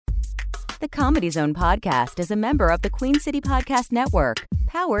The Comedy Zone podcast is a member of the Queen City Podcast Network,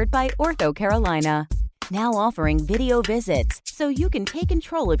 powered by Ortho Carolina. Now offering video visits so you can take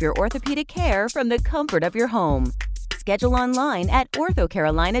control of your orthopedic care from the comfort of your home. Schedule online at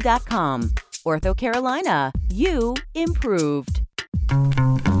orthocarolina.com. Ortho Carolina, you improved.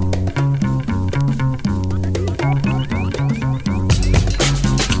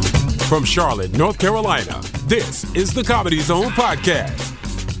 From Charlotte, North Carolina, this is the Comedy Zone Podcast.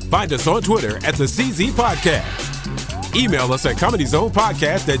 Find us on Twitter at the CZ Podcast. Email us at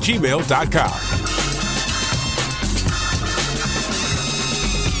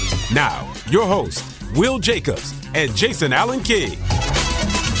comedyzonepodcast@gmail.com. Now, your hosts, Will Jacobs and Jason Allen King.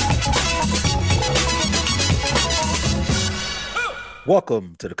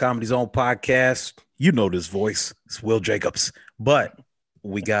 Welcome to the Comedy Zone Podcast. You know this voice. It's Will Jacobs. But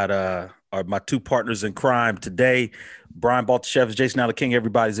we got my two partners in crime today, Brian Baltashev, Jason Allen King.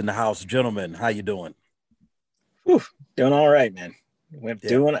 Everybody's in the house. Gentlemen, how you doing? Whew, doing all right, man. We're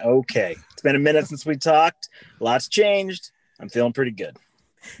doing okay. It's been a minute since we talked. Lots changed. I'm feeling pretty good.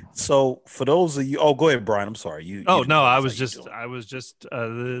 So for those of you, go ahead, Brian. I'm sorry.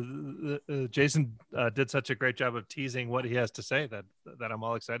 Jason did such a great job of teasing what he has to say that I'm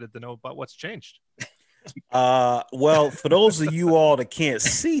all excited to know about what's changed. Well, for those of you all that can't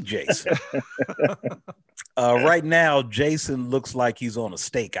see Jason, right now, Jason looks like he's on a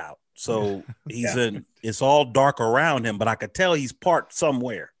stakeout. So it's all dark around him, but I could tell he's parked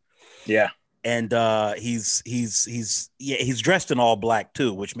somewhere. Yeah. And he's dressed in all black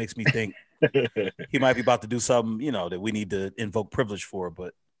too, which makes me think he might be about to do something, that we need to invoke privilege for.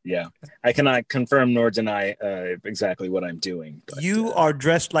 But yeah, I cannot confirm nor deny exactly what I'm doing. But, you are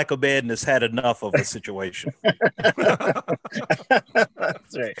dressed like a man that's had enough of a situation. That's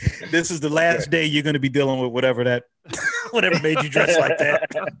right. This is the last day you're going to be dealing with whatever made you dress like that.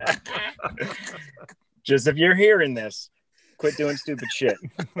 Just if you're hearing this, quit doing stupid shit,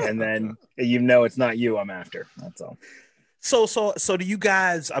 and then it's not you I'm after. That's all. So do you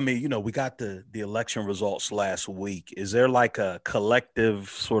guys? I mean, we got the election results last week. Is there like a collective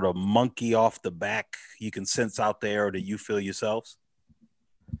sort of monkey off the back you can sense out there, or do you feel yourselves?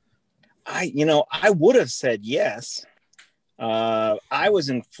 I would have said yes. I was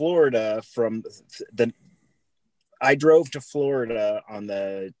in Florida I drove to Florida on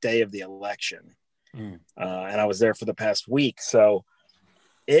the day of the election. And I was there for the past week. So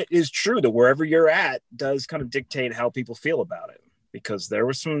it is true that wherever you're at does kind of dictate how people feel about it, because there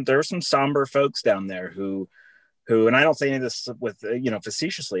were some somber folks down there who, and I don't say any of this with,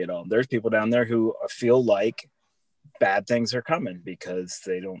 facetiously at all. There's people down there who feel like bad things are coming because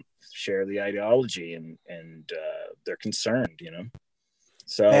they don't share the ideology and they're concerned,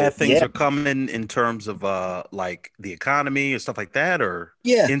 So bad things are coming in terms of like the economy and stuff like that, or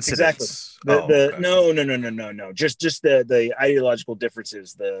incidents? Exactly. No. Just the ideological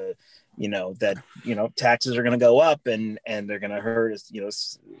differences. Taxes are going to go up and they're going to hurt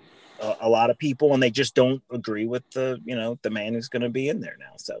a lot of people, and they just don't agree with the man who's going to be in there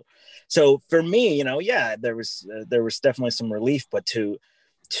now. So for me, there was definitely some relief, but to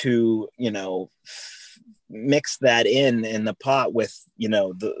mix that in the pot with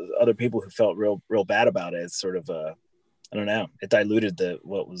the other people who felt real bad about it, it's sort of I don't know, it diluted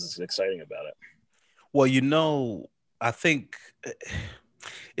what was exciting about it. Well, I think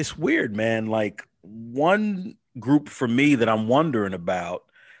it's weird, man. Like, one group for me that I'm wondering about,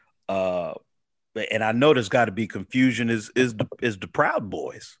 and I know there's got to be confusion, is the Proud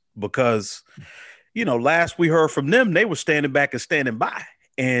Boys, because last we heard from them, they were standing back and standing by,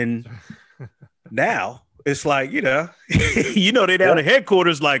 and now it's like, they down at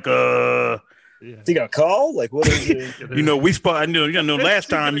headquarters, like, Is he gonna call? Like, what is it? We spoke. I know. Last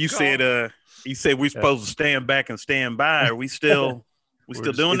time you said we're supposed to stand back and stand by. Are we still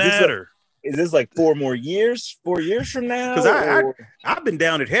doing that, or is this like 4 years from now? Because I've been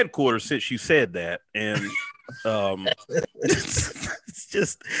down at headquarters since you said that, and it's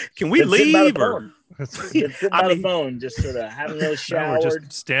just, can we leave or? Sitting by the phone, just sort of haven't really showered, we're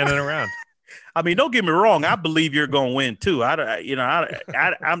just standing around. I mean, don't get me wrong. I believe you're going to win too.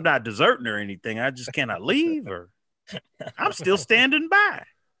 I'm not deserting or anything. I just cannot leave, or I'm still standing by.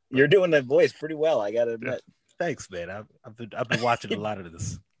 You're doing that voice pretty well, I got to admit. Thanks, man. I've been watching a lot of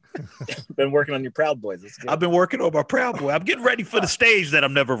this. Been working on your Proud Boys. I've been working on my Proud Boy. I'm getting ready for the stage that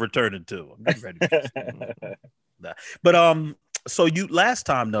I'm never returning to. I'm getting ready for But so you last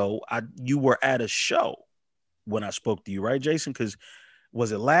time though, you were at a show when I spoke to you, right, Jason? Because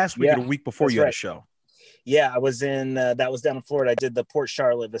was it last week or the week before you had a show? Yeah, I was in that was down in Florida. I did the Port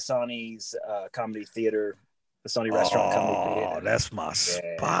Charlotte Visani's comedy theater, Visani restaurant comedy theater. Oh, that's my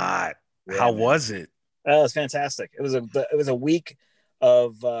spot. How was it? Oh, it was fantastic. It was a week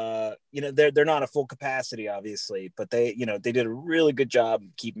of they're not a full capacity, obviously, but they did a really good job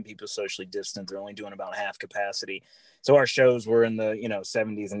keeping people socially distant. They're only doing about half capacity. So our shows were in the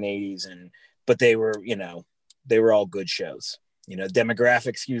 70s and 80s, but they were all good shows.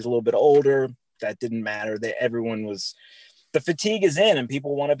 Demographic skews a little bit older. That didn't matter. The fatigue is in and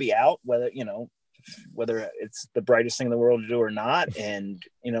people want to be out, whether it's the brightest thing in the world to do or not. And,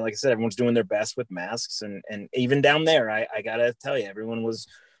 like I said, everyone's doing their best with masks, and even down there, I gotta tell you, everyone was,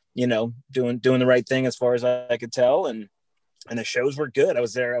 doing the right thing as far as I could tell. And the shows were good. I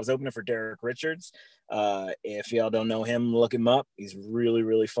was there. I was opening for Derek Richards. If y'all don't know him, look him up. He's a really,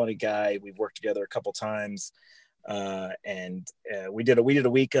 really funny guy. We've worked together a couple times. We did a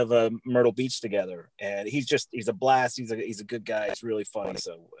week of Myrtle Beach together, and he's a blast. He's a good guy. It's really funny.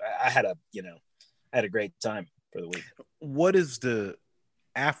 So I had a great time for the week. What is the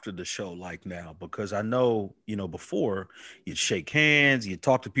after the show like now? Because I know, before you'd shake hands, you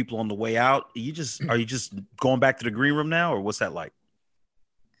talk to people on the way out. Are you just going back to the green room now, or what's that like?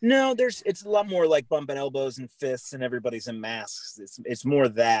 No, it's a lot more like bumping elbows and fists, and everybody's in masks. It's more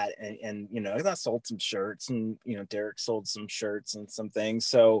that, and I sold some shirts, and Derek sold some shirts and some things.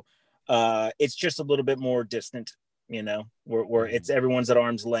 So it's just a little bit more distant. Where it's everyone's at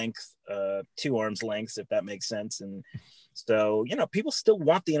arm's length, 2 arms lengths, if that makes sense. And so, people still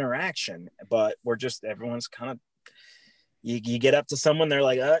want the interaction, but everyone's kind of, you get up to someone, they're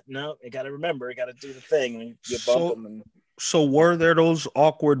like, no, you got to remember, you got to do the thing. And you bump them. So were there those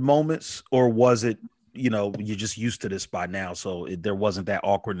awkward moments, or was it, you're just used to this by now? So there wasn't that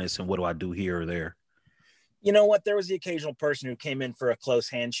awkwardness and what do I do here or there? You know what? There was the occasional person who came in for a close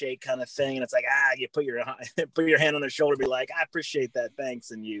handshake kind of thing. And it's like, you put your hand on their shoulder, be like, I appreciate that.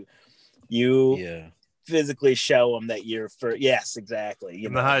 Thanks. And you physically show them that you're for, yes, exactly. The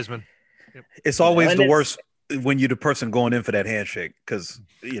Heisman. Yep. It's always the worst when you're the person going in for that handshake. Cause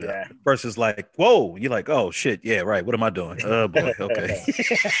person's like, whoa, you're like, oh shit. Yeah. Right. What am I doing? Oh boy. Okay.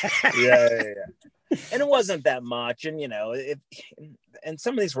 yeah. And it wasn't that much. And, and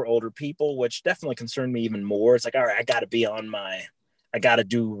some of these were older people, which definitely concerned me even more. It's like, all right, I got to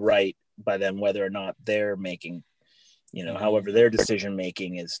do right by them, whether or not they're making, however their decision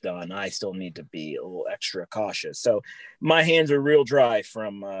making is done. I still need to be a little extra cautious. So my hands are real dry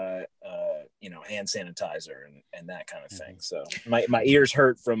from, hand sanitizer and that kind of thing. So my ears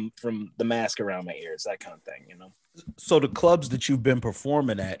hurt from the mask around my ears, that kind of thing, So the clubs that you've been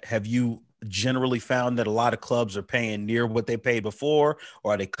performing at, have you generally found that a lot of clubs are paying near what they paid before,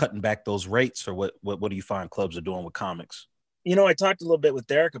 or are they cutting back those rates, or what do you find clubs are doing with comics? I talked a little bit with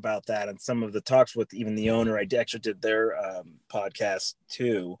Derek about that, and some of the talks with even the owner. I actually did their podcast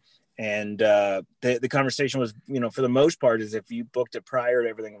too. And the conversation was, for the most part, is if you booked it prior to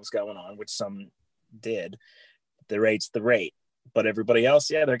everything that was going on, which some did, the rate's the rate. But everybody else,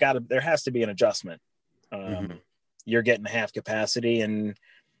 there has to be an adjustment. You're getting half capacity, and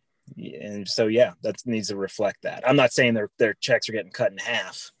so that needs to reflect that. I'm not saying their checks are getting cut in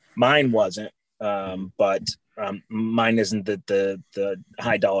half. Mine wasn't, but mine isn't the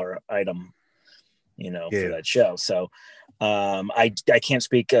high dollar item, for that show. So I can't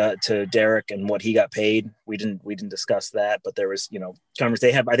speak to Derek and what he got paid. We didn't discuss that, but there was conversation.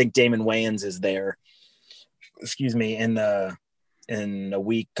 They have, I think Damon Wayans is there, in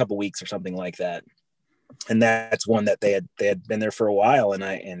a couple weeks or something like that. And that's one that they had been there for a while, and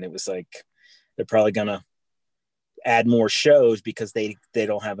it was like they're probably gonna add more shows because they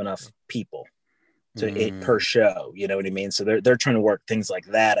don't have enough people per show. You know what I mean? So they're trying to work things like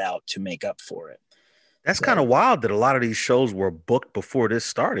that out to make up for it. That's kind of wild that a lot of these shows were booked before this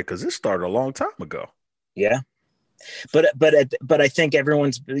started, because this started a long time ago. Yeah, but I think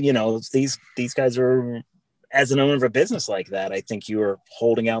everyone's these guys are. As an owner of a business like that, I think you were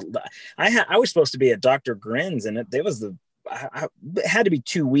holding out. I was supposed to be at Dr. Grin's, and it had to be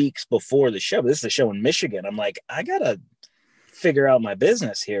 2 weeks before the show. But this is a show in Michigan. I'm like, I gotta figure out my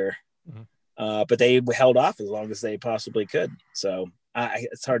business here. But they held off as long as they possibly could. So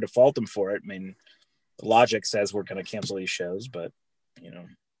it's hard to fault them for it. I mean, logic says we're going to cancel these shows, but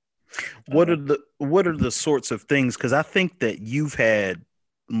what are the sorts of things? Because I think that you've had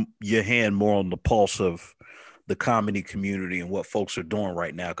your hand more on the pulse of the comedy community and what folks are doing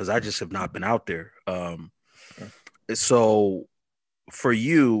right now, because I just have not been out there. So for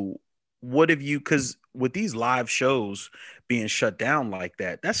you, what have you, because with these live shows being shut down like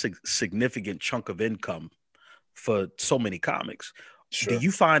that, that's a significant chunk of income for so many comics. Sure. Do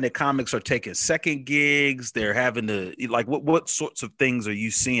you find that comics are taking second gigs? They're having to, like, what sorts of things are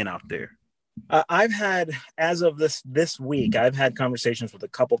you seeing out there? I've had, as of this week, I've had conversations with a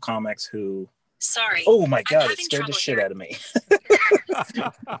couple comics who. Sorry. Oh my God! It scared the shit out of me. I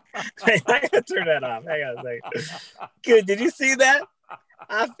gotta turn that off. Hang on a second. Good. Did you see that?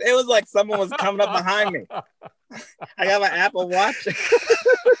 It was like someone was coming up behind me. I got my Apple Watch.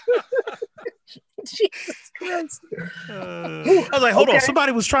 Jesus Christ. I was like, hold on.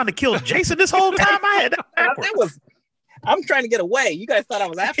 Somebody was trying to kill Jason this whole time? I had that backwards. I'm trying to get away. You guys thought I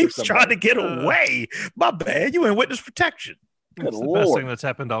was after somebody. Trying to get away. My bad. You in witness protection. It's the best thing that's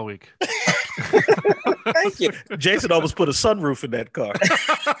happened all week. Thank you. Jason almost put a sunroof in that car.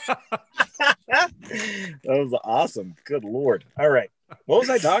 That was awesome. Good Lord. All right. What was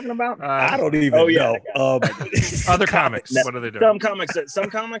I talking about? I don't even know. Other comics. What are they doing? Some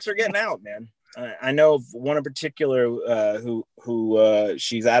comics are getting out, man. I know of one in particular who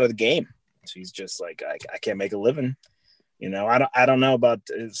she's out of the game. She's just like, I can't make a living. You know, I don't know about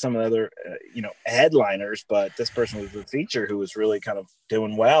some of the other, headliners, but this person was the feature who was really kind of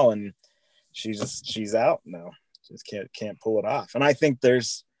doing well, and she's out now. Just can't pull it off. And I think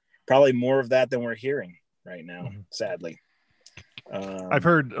there's probably more of that than we're hearing right now, sadly. I've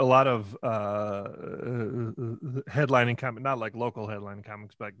heard a lot of headlining comics, not like local headlining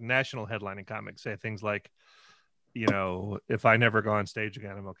comics, but like national headlining comics say things like, if I never go on stage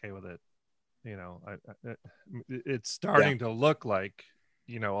again, I'm okay with it. It's starting to look like,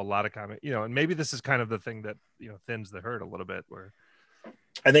 a lot of comic, and maybe this is kind of the thing that, thins the herd a little bit, where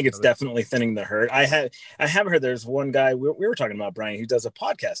I think it's definitely thinning the herd. I have heard there's one guy we were talking about, Brian, who does a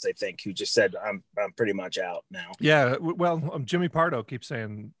podcast, I think, who just said, I'm pretty much out now. Yeah. Well, Jimmy Pardo keeps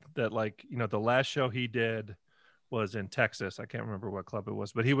saying that, like, the last show he did was in Texas. I can't remember what club it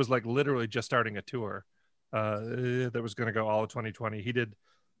was, but he was like literally just starting a tour that was going to go all of 2020. He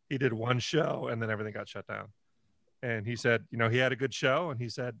did one show and then everything got shut down. And he said, he had a good show. And he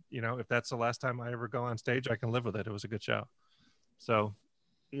said, if that's the last time I ever go on stage, I can live with it. It was a good show. So,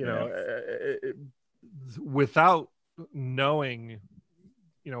 without knowing,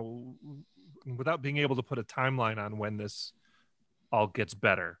 without being able to put a timeline on when this all gets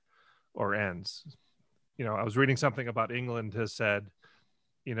better or ends, I was reading something about England has said,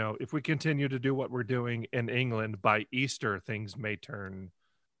 if we continue to do what we're doing in England, by Easter, things may turn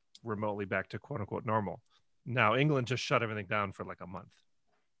remotely back to quote unquote normal. Now, England just shut everything down for like a month,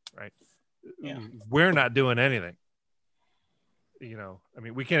 right? Yeah. We're not doing anything. We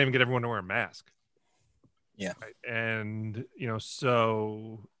can't even get everyone to wear a mask. Yeah. Right? And,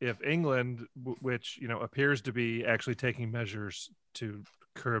 so if England, which, appears to be actually taking measures to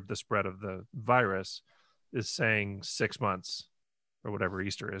curb the spread of the virus, is saying 6 months or whatever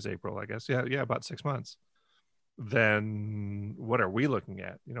Easter is, April, I guess. Yeah, about 6 months. Then what are we looking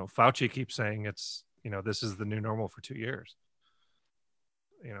at? Fauci keeps saying it's, this is the new normal for 2 years.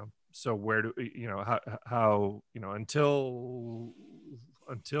 So where do how until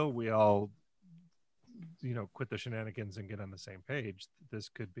we all quit the shenanigans and get on the same page, this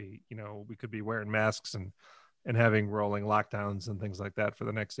could be, we could be wearing masks and having rolling lockdowns and things like that for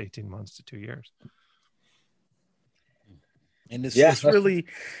the next 18 months to 2 years. And it's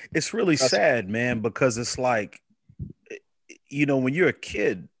really sad, man, because it's like, when you're a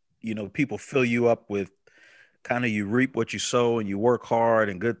kid, people fill you up with kind of, you reap what you sow and you work hard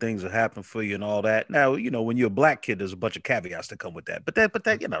and good things will happen for you and all that. Now, when you're a black kid, there's a bunch of caveats that come with that. But that,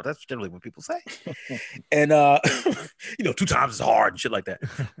 that's generally what people say. And 2 times as hard and shit like that.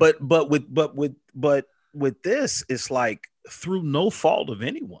 But with this, it's like through no fault of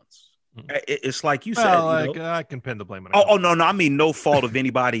anyone's. It's like you said. I can pin the blame on it. Oh, no. I mean, no fault of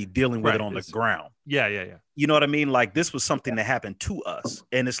anybody dealing with it on the ground. Yeah. You know what I mean? Like, this was something that happened to us.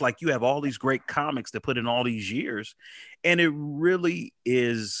 And it's like you have all these great comics that put in all these years. And it really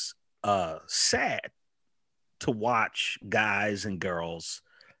is sad to watch guys and girls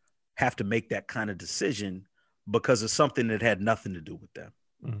have to make that kind of decision because of something that had nothing to do with them.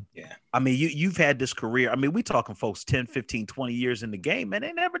 Yeah. I mean, you've had this career. I mean, we talking folks 10, 15, 20 years in the game, and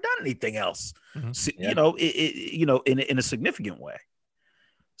they never done anything else, in a significant way.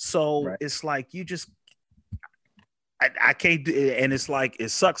 So It's like, you just, I can't do it. And it's like, it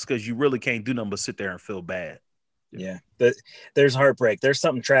sucks because you really can't do nothing but sit there and feel bad. Yeah. There's heartbreak. There's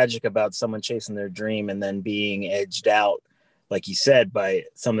something tragic about someone chasing their dream and then being edged out, like you said, by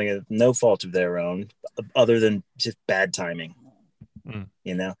something of no fault of their own, other than just bad timing.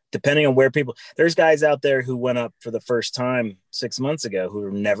 Depending on where there's guys out there who went up for the first time 6 months ago who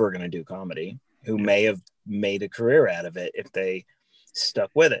are never going to do comedy, who may have made a career out of it if they stuck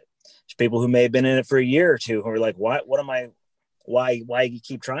with it. There's people who may have been in it for a year or two who are like, why you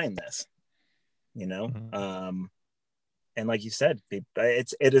keep trying this? And like you said,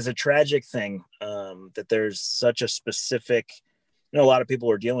 it is a tragic thing that there's such a specific, a lot of people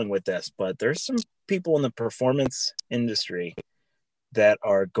are dealing with this, but there's some people in the performance industry that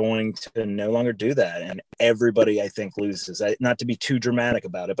are going to no longer do that. And everybody, I think, loses. Not to be too dramatic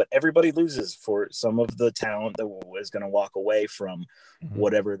about it, but everybody loses for some of the talent that is going to walk away from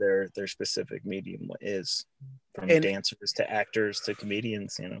whatever their specific medium is, from dancers to actors to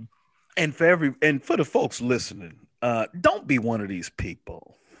comedians, And for the folks listening, don't be one of these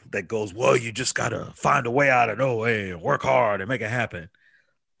people that goes, well, you just got to find a way out of no way and work hard and make it happen.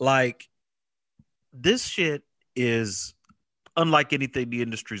 Like, this shit is unlike anything the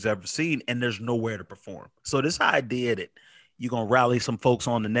industry's ever seen, and there's nowhere to perform. So this idea that you're going to rally some folks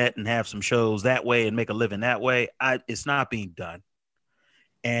on the net and have some shows that way and make a living that way, it's not being done.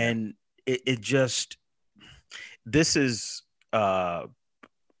 And it just, this is,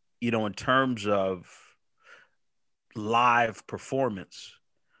 in terms of live performance,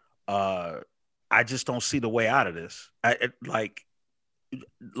 I just don't see the way out of this.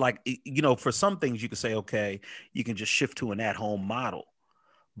 For some things you can say, okay, you can just shift to an at-home model,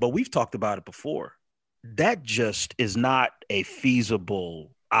 but we've talked about it before. That just is not a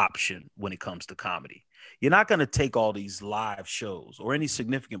feasible option when it comes to comedy. You're not going to take all these live shows or any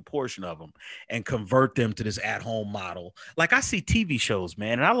significant portion of them and convert them to this at-home model. Like, I see TV shows,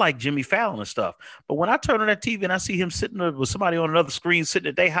 man, and I like Jimmy Fallon and stuff, but when I turn on that TV and I see him sitting with somebody on another screen sitting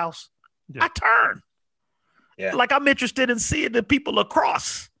at their house, I turn. Yeah. Like, I'm interested in seeing the people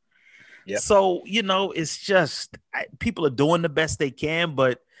across. Yeah. So, it's just people are doing the best they can.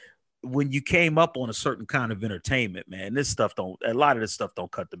 But when you came up on a certain kind of entertainment, man, a lot of this stuff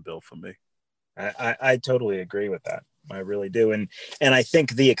don't cut the bill for me. I totally agree with that. I really do. And I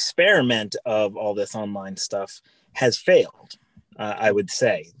think the experiment of all this online stuff has failed. I would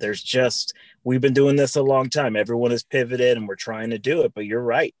say we've been doing this a long time. Everyone has pivoted and we're trying to do it, but you're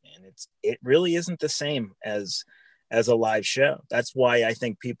right. And it really isn't the same as a live show. That's why I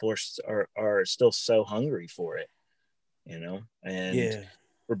think people are still so hungry for it, and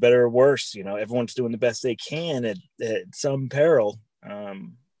for better or worse, everyone's doing the best they can at some peril,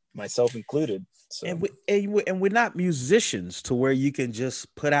 myself included. So. And we're not musicians to where you can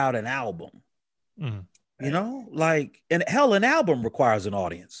just put out an album. Mm. And hell, an album requires an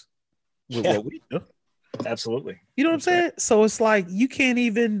audience. With what we do. Absolutely. You know what I'm saying? So it's like, you can't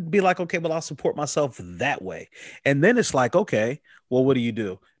even be like, okay, well, I'll support myself that way. And then it's like, okay, well, what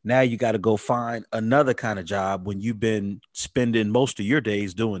do? Now you got to go find another kind of job when you've been spending most of your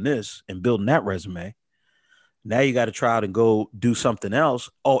days doing this and building that resume. Now you got to try to go do something else.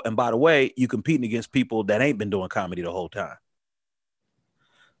 Oh, and by the way, you're competing against people that ain't been doing comedy the whole time.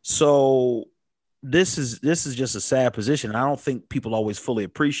 So this is just a sad position. And I don't think people always fully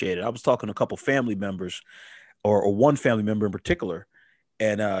appreciate it. I was talking to a couple family members or one family member in particular.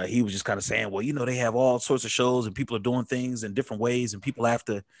 And he was just kind of saying, well, they have all sorts of shows and people are doing things in different ways and people have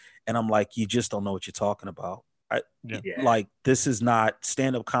to. And I'm like, you just don't know what you're talking about. Like, this is not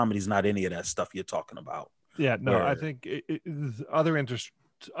stand-up comedy is not any of that stuff you're talking about. Yeah, no, I think other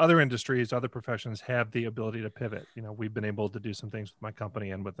industries, other professions have the ability to pivot. We've been able to do some things with my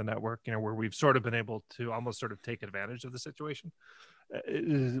company and with the network, where we've sort of been able to almost sort of take advantage of the situation.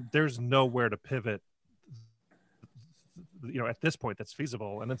 There's nowhere to pivot, at this point that's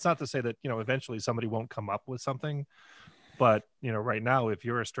feasible. And it's not to say that, eventually somebody won't come up with something. But, right now, if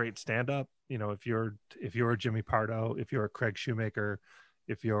you're a straight stand-up, if you're a Jimmy Pardo, if you're a Craig Shoemaker,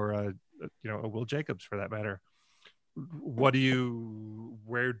 if you're a Will Jacobs for that matter, where do you,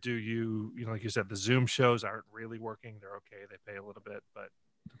 like you said, the Zoom shows aren't really working. They're okay. They pay a little bit, but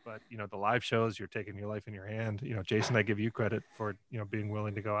the live shows, you're taking your life in your hand. Jason, I give you credit for, being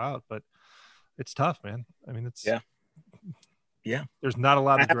willing to go out, but it's tough, man. I mean, it's, yeah. There's not a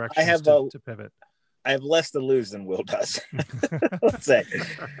lot of directions to pivot. I have less to lose than Will does. Let's say.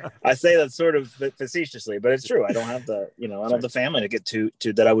 I say that sort of facetiously, but it's true. I don't have the, I don't have the family to get to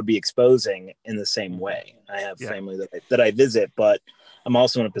that I would be exposing in the same way. I have family that I visit, but I'm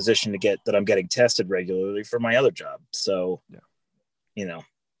also in a position that I'm getting tested regularly for my other job. So, there you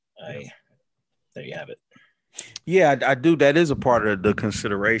have it. Yeah, I do. That is a part of the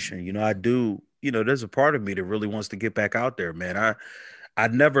consideration. I do. There's a part of me that really wants to get back out there, man. I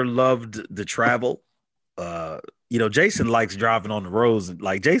never loved the travel. Jason likes driving on the roads, and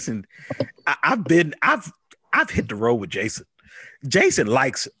like Jason, I've hit the road with Jason. Jason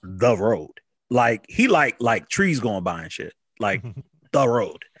likes the road. Like, he like trees going by and shit. Like the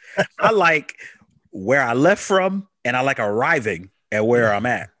road. I like where I left from, and I like arriving at where I'm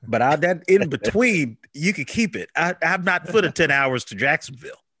at. But that in between, you can keep it. I'm not for the 10 hours to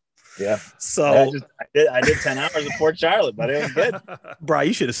Jacksonville. Yeah. So I did 10 hours of Port Charlotte, but it was good. bro,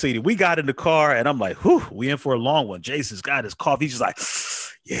 you should have seen it. We got in the car and I'm like, whew, we in for a long one. Jason's got his coffee. He's just like,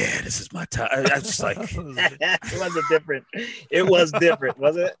 yeah, this is my time. I was just like, It wasn't different. It was different,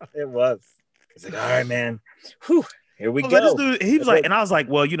 was it? It was. It's like, all right, man. Whew, here we go. Dude, he was like, and I was like,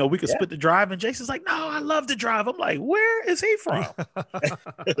 well, we could split the drive. And Jason's like, no, I love to drive. I'm like, where is he from?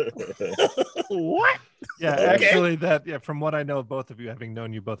 What? Yeah, Okay. actually, from what I know of both of you, having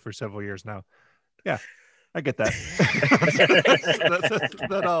known you both for several years now, yeah, I get that.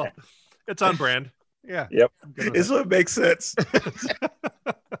 that all, it's on brand. Yeah. Yep. It's what makes sense.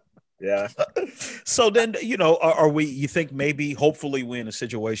 Yeah. So then, are we, you think maybe, hopefully we're in a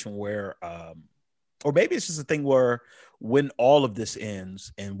situation where, or maybe it's just a thing where when all of this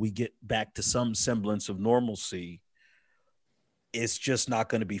ends and we get back to some semblance of normalcy, it's just not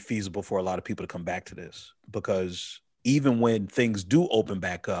going to be feasible for a lot of people to come back to this, because even when things do open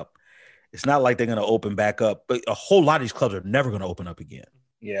back up, it's not like they're going to open back up, but a whole lot of these clubs are never going to open up again.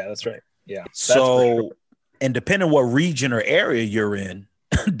 Yeah, that's right. Yeah. So, and depending on what region or area you're in,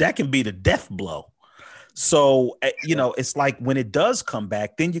 that can be the death blow. So, it's like when it does come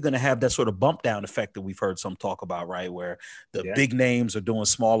back, then you're going to have that sort of bump down effect that we've heard some talk about, right? Where the big names are doing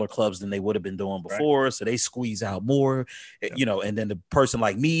smaller clubs than they would have been doing before. Right. So they squeeze out more, and then the person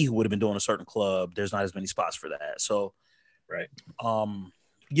like me who would have been doing a certain club, there's not as many spots for that. So, right.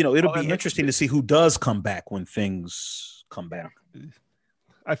 It'll be interesting to see who does come back when things come back.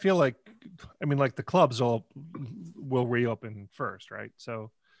 I feel like, the clubs all will reopen first, right?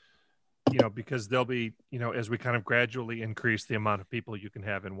 So, because they'll be, as we kind of gradually increase the amount of people you can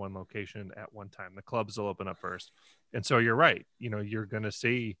have in one location at one time, the clubs will open up first. And so you're right. You're going to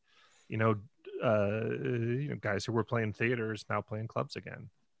see, guys who were playing theaters now playing clubs again,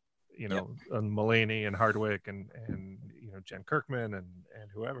 Mulaney and Hardwick and Jen Kirkman and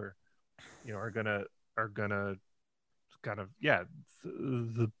whoever, are gonna kind of,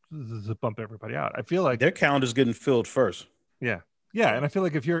 the bump everybody out. I feel like their count is getting filled first. Yeah. Yeah, and I feel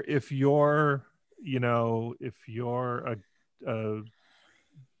like if you're a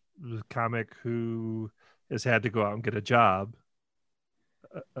comic who has had to go out and get a job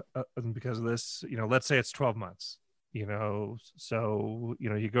because of this, let's say it's 12 months, so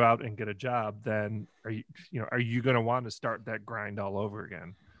you go out and get a job, then are you going to want to start that grind all over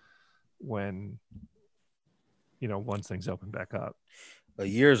again when once things open back up? A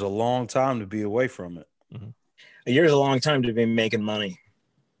year is a long time to be away from it. Mm-hmm. A year is a long time to be making money.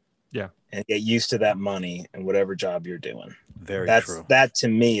 Yeah. And get used to that money and whatever job you're doing. Very true. That to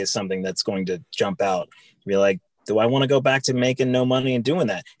me is something that's going to jump out. Be like, do I want to go back to making no money and doing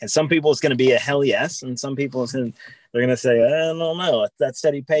that? And some people it's going to be a hell yes. And some people they're going to say, I don't know. It's that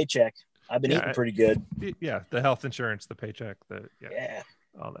steady paycheck. I've been eating pretty good. Yeah. The health insurance, the paycheck,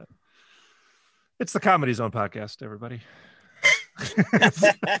 all that. It's the Comedy Zone podcast, everybody.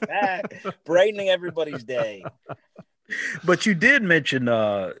 Brightening everybody's day. But you did mention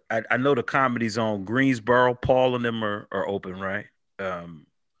I know the Comedy Zone, Greensboro, Paul and them are open, right? I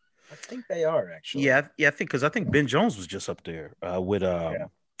think they are actually. Yeah, I think Ben Jones was just up there with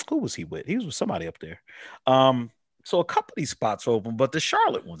who was he with? He was with somebody up there. So a couple of these spots are open, but the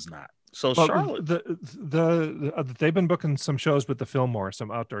Charlotte one's not. So Charlotte, they've been booking some shows with the Fillmore, some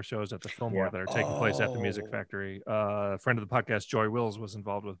outdoor shows at the Fillmore that are taking place at the Music Factory. A friend of the podcast, Joy Wills, was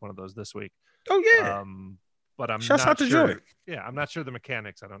involved with one of those this week. Oh yeah. But I'm Shouts not out to sure. Joy. Yeah, I'm not sure the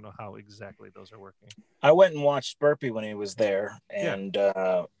mechanics. I don't know how exactly those are working. I went and watched Burpee when he was there, and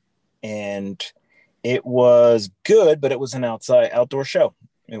it was good, but it was an outdoor show.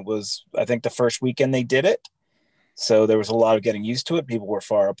 It was, I think, the first weekend they did it. So there was a lot of getting used to it. People were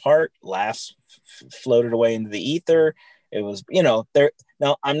far apart. Laughs floated away into the ether. It was, there.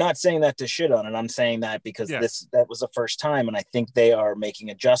 Now, I'm not saying that to shit on it. I'm saying that because that was the first time. And I think they are making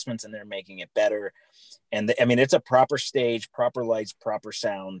adjustments and they're making it better. And it's a proper stage, proper lights, proper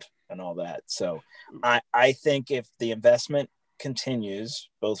sound and all that. So I think if the investment continues,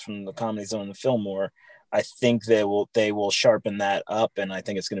 both from the Comedy Zone and the Fillmore, I think they will sharpen that up, and I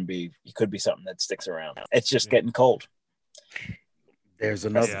think it could be something that sticks around. It's just getting cold. There's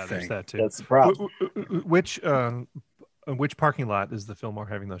another thing. There's that too. That's the problem. Which parking lot is the Fillmore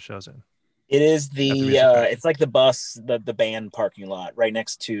having those shows in? It is it's like the band parking lot right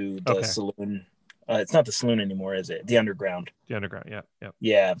next to the saloon. It's not the saloon anymore, is it? The underground. The underground, yeah.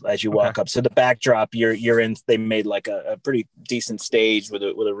 Yeah, as you walk up. So the backdrop, you're in. They made like a pretty decent stage with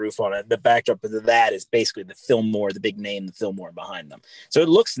a roof on it. The backdrop of that is basically the Fillmore, the big name, the Fillmore behind them. So it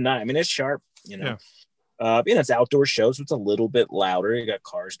looks nice. It's sharp, Yeah. It's outdoor shows, so it's a little bit louder. You got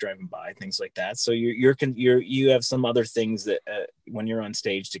cars driving by, things like that. So you have some other things that when you're on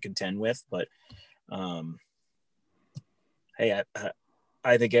stage to contend with. But hey,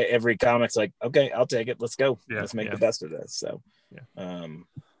 I think every comic's like, okay, I'll take it. Let's go. Let's make the best of this. So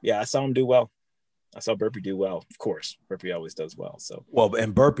I saw him do well. I saw Burpee do well. Of course, Burpee always does well. So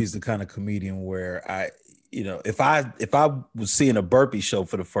and Burpee's the kind of comedian where if I was seeing a Burpee show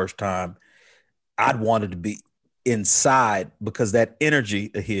for the first time, I'd want it to be inside, because that energy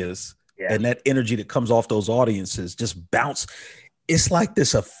of his and that energy that comes off those audiences just bounce. It's like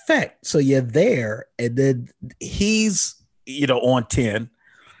this effect. So you're there, and then he's, on 10,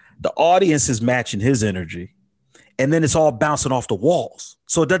 the audience is matching his energy, and then it's all bouncing off the walls.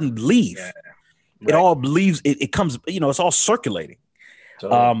 So it doesn't leave. Yeah. Right. It all leaves. It comes, it's all circulating.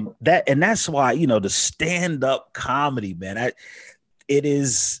 Totally. That's why, the stand-up comedy, man, it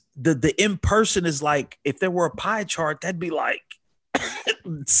is the in-person is like, if there were a pie chart, that'd be like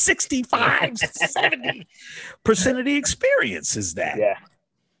 65, 70% of the experience is that. Yeah.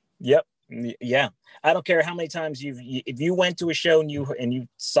 Yep. Yeah. I don't care how many times if you went to a show and you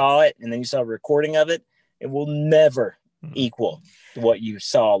saw it and then you saw a recording of it, it will never equal what you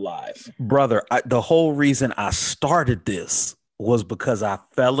saw live. Brother, the whole reason I started this was because I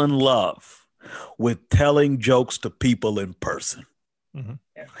fell in love with telling jokes to people in person. Mm-hmm.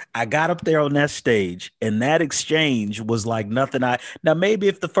 I got up there on that stage, and that exchange was like nothing. Now maybe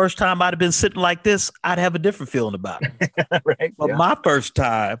if the first time I'd have been sitting like this, I'd have a different feeling about it. Right? But my first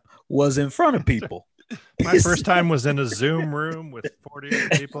time was in front of people. My first time was in a Zoom room with 40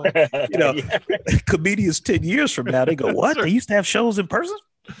 people. Comedians 10 years from now, they go, what? They used to have shows in person?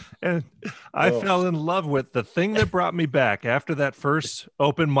 And I fell in love with the thing that brought me back after that first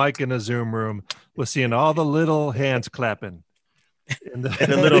open mic in a Zoom room was seeing all the little hands clapping. And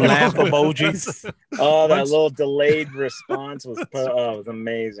the little laugh emojis. Oh, that little delayed response was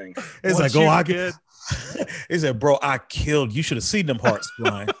amazing. It's like, I get. He said, bro, I killed. You should have seen them hearts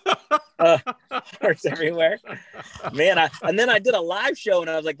flying. Hearts everywhere, man. And then I did a live show, and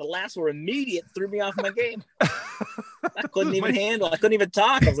I was like, the laughs were immediate. Threw me off my game. I couldn't even handle. I couldn't even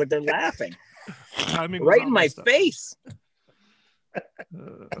talk. I was like, they're laughing. Right in my face.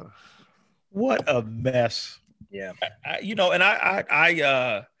 What a mess. Yeah. I've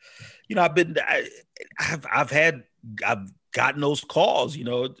gotten those calls,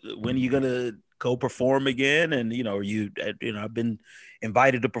 when are you going to go perform again? And, I've been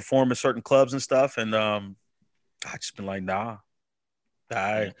invited to perform in certain clubs and stuff. And I just been like, nah,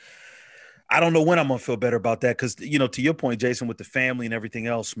 I don't know when I'm going to feel better about that. Cause to your point, Jason, with the family and everything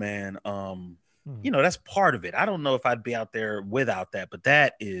else, man, that's part of it. I don't know if I'd be out there without that, but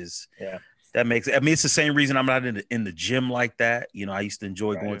that is, that makes it. I mean, it's the same reason I'm not in the gym like that. I used to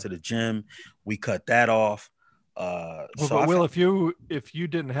enjoy going to the gym. We cut that off. If you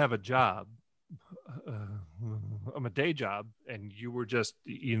didn't have a job, a day job, and you were just,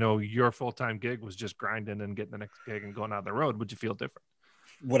 your full-time gig was just grinding and getting the next gig and going out on the road, would you feel different?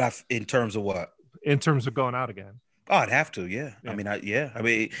 In terms of what? In terms of going out again. Oh, I'd have to. Yeah. I mean,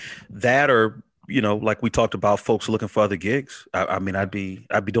 that or. Like we talked about, folks looking for other gigs. I'd be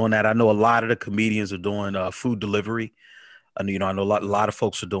doing that. I know a lot of the comedians are doing food delivery. I know a lot of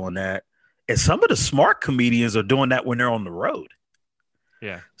folks are doing that, and some of the smart comedians are doing that when they're on the road.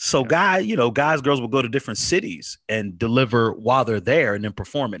 Yeah. So guys, girls will go to different cities and deliver while they're there, and then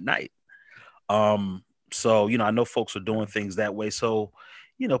perform at night. So I know folks are doing things that way. So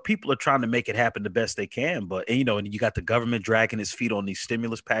people are trying to make it happen the best they can. But and you got the government dragging its feet on these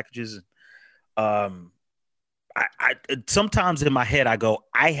stimulus packages. I sometimes in my head I go,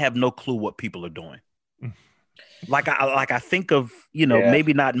 I have no clue what people are doing. Like I think of,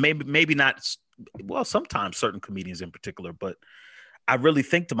 maybe not. Well, sometimes certain comedians in particular, but I really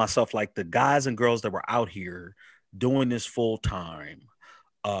think to myself, like the guys and girls that were out here doing this full time,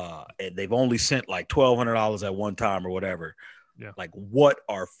 and they've only sent like $1,200 at one time or whatever. Yeah. Like, what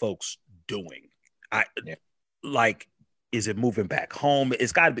are folks doing? Is it moving back home?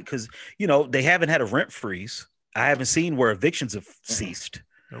 It's got to be, because, they haven't had a rent freeze. I haven't seen where evictions have ceased.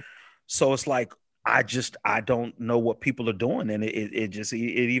 Nope. So it's like, I don't know what people are doing. And it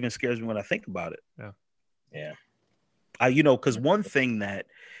even scares me when I think about it. Yeah. Yeah. Because one thing that,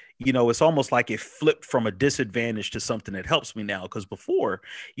 it's almost like it flipped from a disadvantage to something that helps me now. Because before,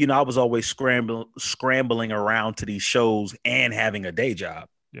 I was always scrambling around to these shows and having a day job.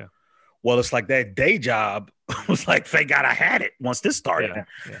 Yeah. Well, it's like that day job was like, thank God I had it once this started,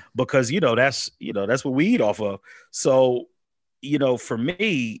 because, that's what we eat off of. So, for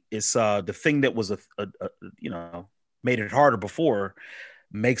me, it's the thing that was, made it harder before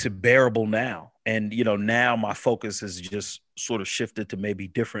makes it bearable now. And, now my focus is just sort of shifted to maybe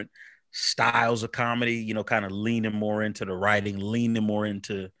different styles of comedy, kind of leaning more into the writing, leaning more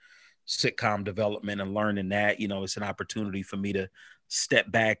into sitcom development and learning that, it's an opportunity for me to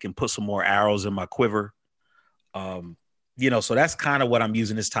step back and put some more arrows in my quiver. So that's kind of what I'm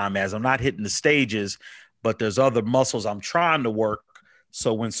using this time as. I'm not hitting the stages, but there's other muscles I'm trying to work.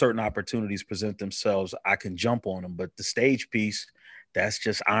 So when certain opportunities present themselves, I can jump on them. But the stage piece, that's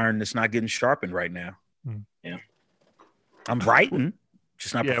just iron that's not getting sharpened right now. Yeah. I'm writing,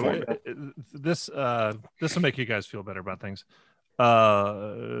 just not performing. This will make you guys feel better about things.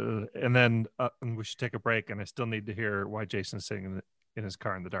 And then we should take a break. And I still need to hear why Jason's sitting in his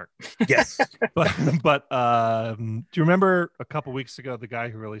car in the dark. Yes. but do you remember a couple weeks ago, the guy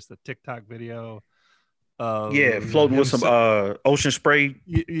who released the TikTok video? Floating with some ocean spray,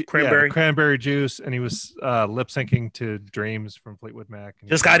 cranberry juice, and he was lip syncing to Dreams from Fleetwood Mac. And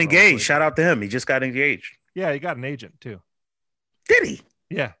just got engaged. Shout out to him. He just got engaged. Yeah, he got an agent too. Did he?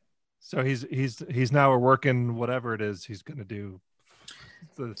 Yeah. So he's now working whatever it is he's going to do.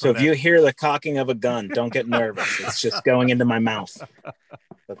 So if you hear the cocking of a gun, don't get nervous. It's just going into my mouth.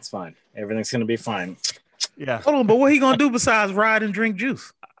 That's fine. Everything's going to be fine. Yeah. Hold on, but what he going to do besides ride and drink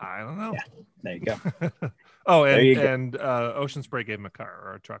juice? I don't know. Yeah. There you go. Oh, and Ocean Spray gave him a car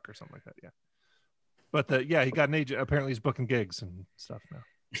or a truck or something like that. Yeah. But he got an agent. Apparently he's booking gigs and stuff now.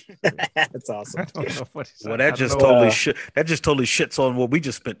 That's awesome. I don't know what he said. Well, that just totally shits on what we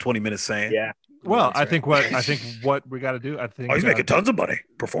just spent 20 minutes saying. Yeah. Well, I think what we got to do, he's making tons of money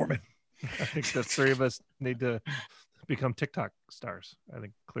performing. I think the three of us need to become TikTok stars. I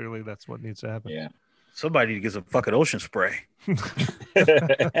think clearly that's what needs to happen. Yeah. Somebody gets a fucking ocean spray. I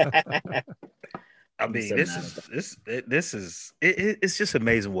mean, it's just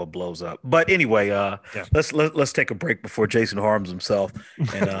amazing what blows up. But anyway, let's take a break before Jason harms himself,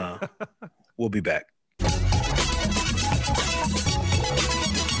 and we'll be back.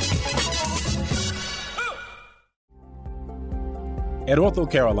 At Ortho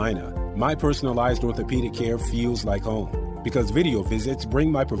Carolina, my personalized orthopedic care feels like home because video visits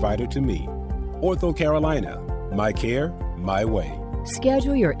bring my provider to me. Ortho Carolina, my care, my way.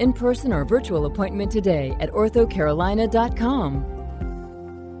 Schedule your in-person or virtual appointment today at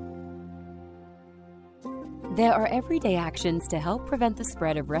orthocarolina.com. There are everyday actions to help prevent the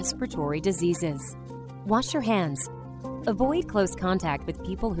spread of respiratory diseases. Wash your hands. Avoid close contact with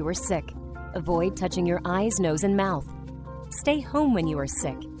people who are sick. Avoid touching your eyes, nose, and mouth. Stay home when you are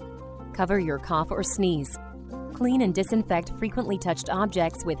sick. Cover your cough or sneeze. Clean and disinfect frequently touched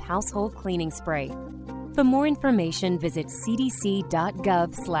objects with household cleaning spray. For more information, visit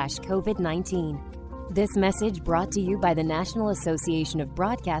cdc.gov/COVID-19. This message brought to you by the National Association of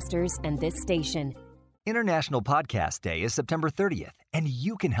Broadcasters and this station. International Podcast Day is September 30th, and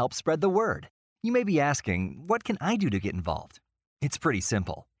you can help spread the word. You may be asking, what can I do to get involved? It's pretty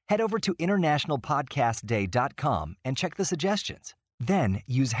simple. Head over to internationalpodcastday.com and check the suggestions. Then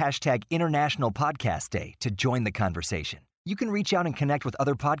use hashtag International Podcast Day to join the conversation. You can reach out and connect with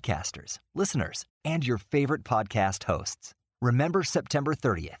other podcasters, listeners, and your favorite podcast hosts. Remember September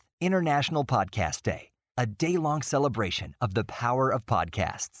 30th, International Podcast Day, a day-long celebration of the power of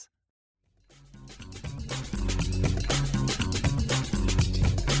podcasts.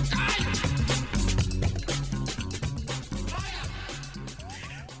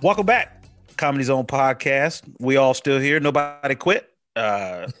 Welcome back, Comedy Zone podcast. We all still here. Nobody quit. We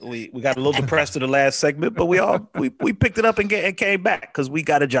got a little depressed in the last segment, but we picked it up and came back because we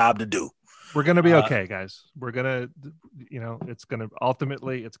got a job to do. We're gonna be okay, guys. We're gonna, it's gonna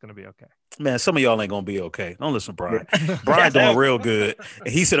be okay. Man, some of y'all ain't gonna be okay. Don't listen to Brian. Brian doing real good. And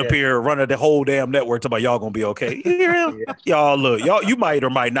he sit up here running the whole damn network talking about y'all gonna be okay. You hear him? Y'all look, you might or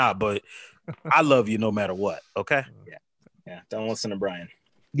might not, but I love you no matter what. Okay. Yeah. Don't listen to Brian.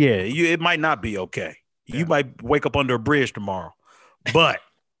 Yeah, it might not be okay. Yeah. You might wake up under a bridge tomorrow, but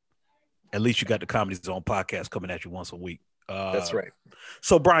at least you got the Comedy Zone podcast coming at you once a week. That's right.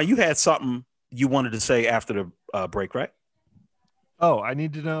 So, Brian, you had something you wanted to say after the break, right? Oh, I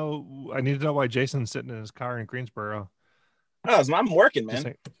need to know why Jason's sitting in his car in Greensboro. Oh, I'm working,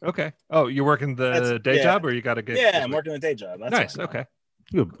 man. Okay. Oh, you're working the day job, or you got to get? Yeah, I'm working the day job. That's nice. Okay.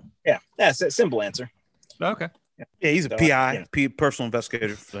 Yeah, that's a simple answer. Okay. Yeah, he's a PI, personal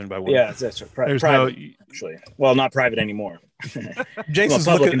investigator. For anybody that's right. Private, actually. Well, not private anymore. Jason's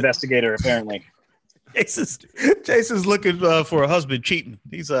a public investigator, apparently. Jason's looking for a husband cheating.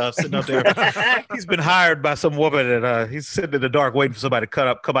 He's sitting up there. He's been hired by some woman, and he's sitting in the dark waiting for somebody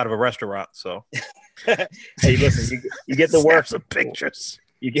to come out of a restaurant. So, hey, listen, you get the work. Some pictures.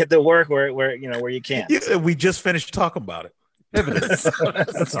 You get the work where you can. Yeah, we just finished talking about it. Evidence.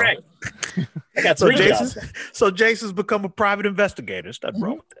 That's right. I got So three jobs. Jason's become a private investigator. There's nothing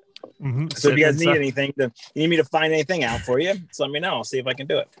wrong with that. Mm-hmm. So if you guys need anything, you need me to find anything out for you, just let me know. I'll see if I can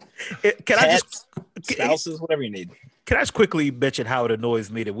do it. Pets, spouses, whatever you need. Can I just quickly mention how it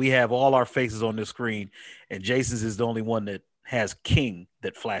annoys me that we have all our faces on the screen and Jason's is the only one that has King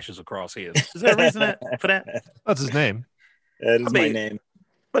that flashes across his? Is there a reason for that? That's his name. That is my name.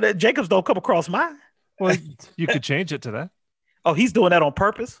 But Jacobs don't come across mine. Well, you could change it to that. Oh, he's doing that on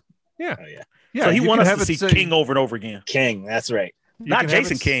purpose? Yeah. Oh, yeah. Yeah. So he wants us to see say, King over and over again. King, that's right. Not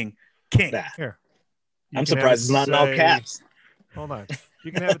Jason King. King. Nah. Here. I'm surprised it's not in all caps. Hold on.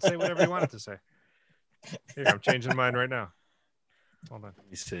 You can have it say whatever you want it to say. Here, I'm changing mine right now. Hold on. Let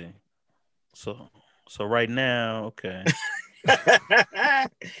me see. So right now, okay.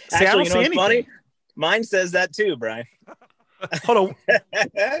 Actually, you know what's funny? Mine says that too, Brian. Hold on.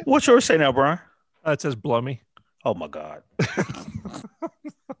 What's yours say now, Brian? It says Blummy. Oh my God.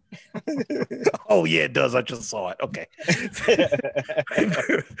 Oh yeah, it does. I just saw it. Okay.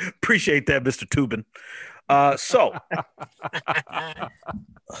 Appreciate that, Mr. Tubin. So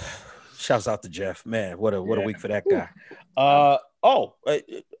shouts out to Jeff. Man, what a week for that guy.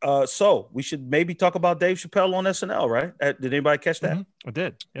 So we should maybe talk about Dave Chappelle on SNL, right? Did anybody catch that? Mm-hmm. I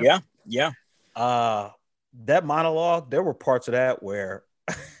did. Yep. Yeah. That monologue, there were parts of that where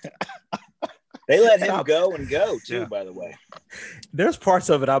they let him go too, by the way. There's parts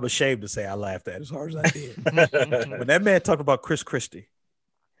of it I'm ashamed to say I laughed at as hard as I did. When that man talked about Chris Christie.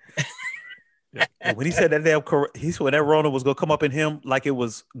 Yeah. When he said that when that Rona was gonna come up in him like it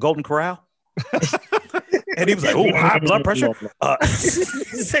was Golden Corral. And he was like, "Oh, high blood pressure." He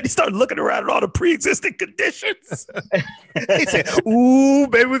said he started looking around at all the pre-existing conditions. He said, "Ooh,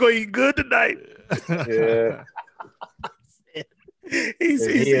 baby, we're gonna eat good tonight." Yeah.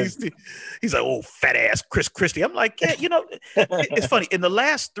 He's like, "Oh, fat ass Chris Christie." I'm like, yeah, it's funny. In the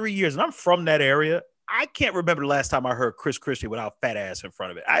last 3 years, and I'm from that area, I can't remember the last time I heard Chris Christie without fat ass in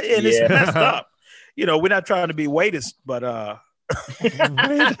front of it. It's messed up. We're not trying to be weightist, but I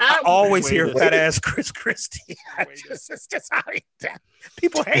always hear fat ass Chris Christie. It's just how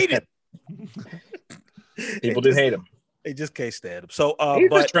people hate him. People do hate him. They just can't stand him. So,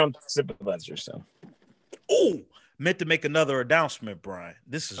 he's a Trump sympathizer. So, meant to make another announcement, Brian.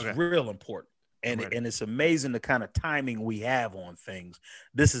 This is real important. And it's amazing the kind of timing we have on things.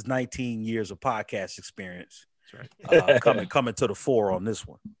 This is 19 years of podcast experience. That's right. Coming to the fore on this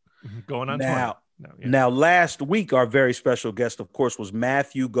one. Going on now. Now, last week, our very special guest, of course, was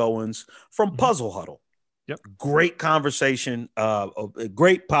Matthew Goins from Puzzle Huddle. Yep. Great conversation, a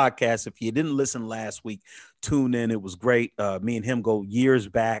great podcast. If you didn't listen last week, tune in. It was great. Me and him go years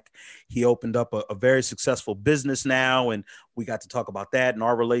back. He opened up a very successful business now, and we got to talk about that and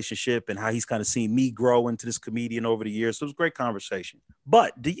our relationship and how he's kind of seen me grow into this comedian over the years. So it was a great conversation.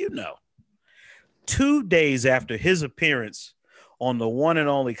 But do you know, 2 days after his appearance on the one and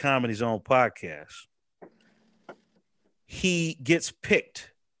only Comedy Zone podcast, he gets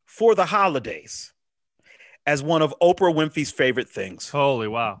picked for the holidays as one of Oprah Winfrey's favorite things. Holy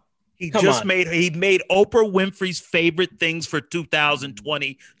wow. He made Oprah Winfrey's favorite things for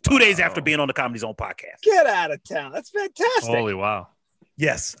 2020, 2 days after being on the Comedy Zone podcast. Get out of town. That's fantastic. Holy wow.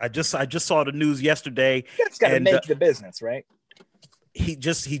 Yes, I just saw the news yesterday. That's got to make the business, right? He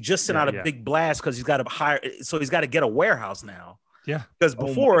just sent out a big blast because he's got to hire, so he's got to get a warehouse now. Yeah. Because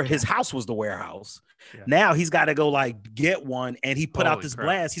before his house was the warehouse. Yeah. Now he's got to go get one. And he put out this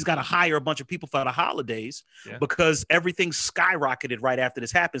blast. He's got to hire a bunch of people for the holidays because everything skyrocketed right after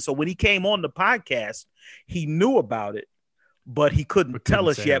this happened. So when he came on the podcast, he knew about it, but he couldn't tell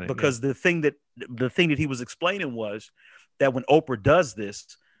us yet because the thing that he was explaining was that when Oprah does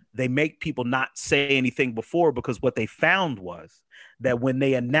this, they make people not say anything before because what they found was that when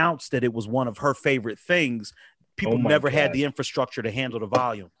they announced that it was one of her favorite things, people never had the infrastructure to handle the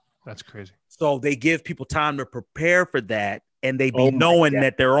volume. That's crazy. So they give people time to prepare for that, and they be knowing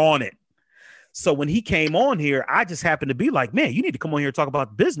that they're on it. So when he came on here, I just happened to be like, man, you need to come on here and talk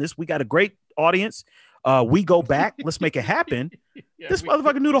about business. We got a great audience. We go back. Let's make it happen. This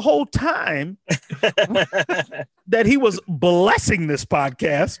motherfucker knew the whole time that he was blessing this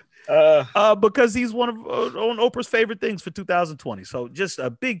podcast because he's one of on Oprah's favorite things for 2020. So just a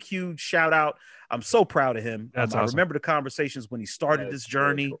big, huge shout out. I'm so proud of him. That's awesome. I remember the conversations when he started this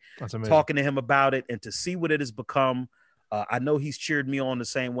journey, talking to him about it, and to see what it has become. I know he's cheered me on the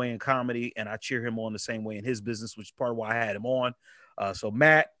same way in comedy, and I cheer him on the same way in his business, which is part of why I had him on. So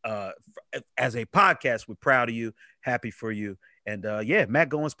Matt, as a podcast, we're proud of you, happy for you. And Matt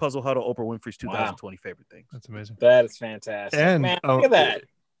Goins, Puzzle Huddle, Oprah Winfrey's 2020 favorite things. That's amazing. That is fantastic. And man, look at that.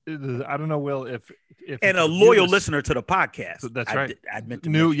 I don't know, Will, if and a loyal listener to the podcast. That's right. I meant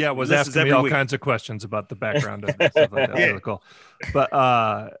to was asking me all kinds of questions about the background of stuff like that. Really cool. But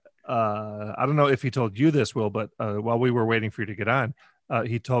I don't know if he told you this, Will, but while we were waiting for you to get on,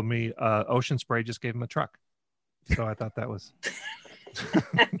 he told me Ocean Spray just gave him a truck. So I thought that was.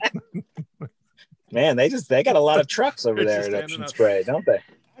 Man, they got a lot of trucks over there at Ocean Spray, don't they?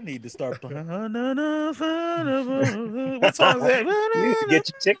 I need to start playing. What song is that? You need to get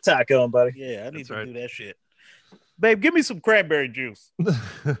your TikTok going, buddy. Yeah, I need to do that shit. Babe, give me some cranberry juice. I'm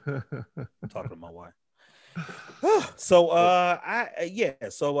talking to my wife. So I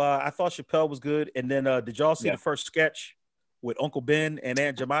thought Chappelle was good. And then did y'all see the first sketch with Uncle Ben and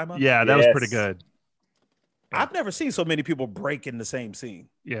Aunt Jemima? Yeah, that was pretty good. I've never seen so many people break in the same scene.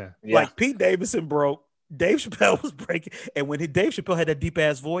 Yeah. Like Pete Davidson broke, Dave Chappelle was breaking, and when Dave Chappelle had that deep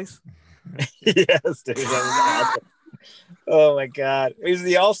ass voice. Yes, dude, that was awesome. Oh my God. He's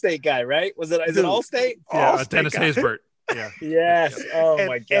the Allstate guy, right? Is it Allstate? Yeah, Allstate Dennis Haysbert. Yeah. Yes. Oh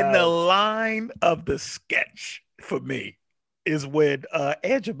my God. And the line of the sketch for me is when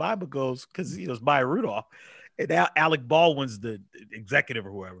Aunt Jemima goes, because it's Maya Rudolph, and now Alec Baldwin's the executive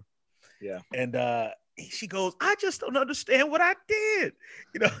or whoever. Yeah. And she goes, I just don't understand what I did.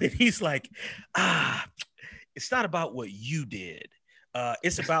 And he's like, it's not about what you did.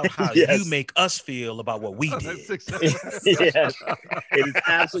 It's about how you make us feel about what we did. Yes. It is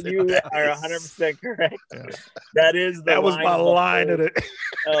absolutely, you are 100% correct. Yeah. That was my line of it.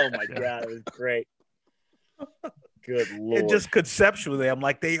 Oh my God, it was great. Good Lord. And just conceptually, I'm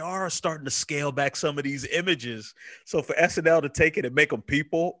like, they are starting to scale back some of these images. So for SNL to take it and make them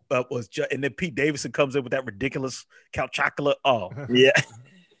people and then Pete Davidson comes in with that ridiculous Count Chocula. Oh, yeah.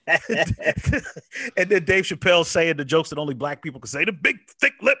 And then Dave Chappelle saying the jokes that only black people can say, the big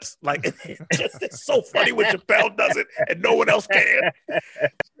thick lips. Like it's so funny when Chappelle does it and no one else can.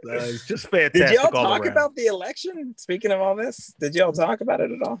 It's just fantastic. Did y'all talk about the election? Speaking of all this, did y'all talk about it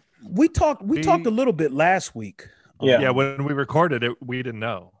at all? We talked a little bit last week. Yeah, when we recorded it, we didn't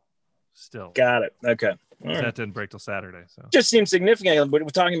know. Still, got it. Okay, that didn't break till Saturday. So just seems significant. We're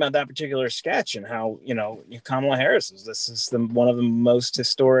talking about that particular sketch and how Kamala Harris this is one of the most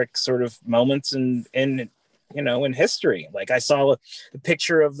historic sort of moments in history. Like I saw the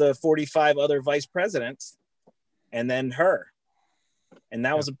picture of the 45 other vice presidents, and then her, and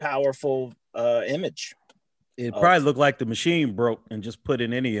that was a powerful image. It probably looked like the machine broke and just put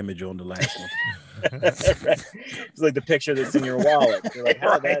in any image on the last one. It's like the picture that's in your wallet. You're like,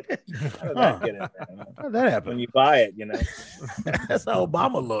 how did that get in there? How did that happen? When you buy it, That's how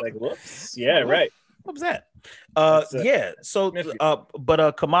Obama looked. Like, whoops. Yeah, right. What was that? So,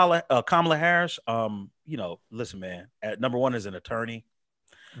 but Kamala Harris, listen, man, number one as an attorney.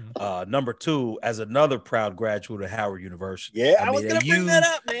 Number two, as another proud graduate of Howard University. Yeah, I was gonna bring that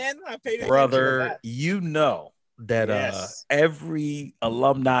up, man. I paid brother, that every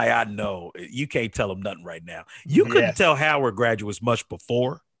alumni I know, you can't tell them nothing right now. You couldn't tell Howard graduates much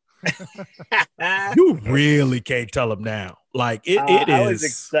before. You really can't tell them now. Like it is. I was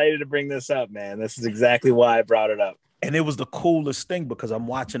excited to bring this up, man. This is exactly why I brought it up. And it was the coolest thing because I'm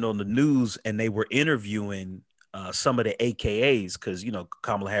watching on the news and they were interviewing some of the AKAs because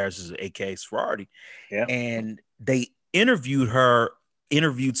Kamala Harris is an AKA sorority, and they interviewed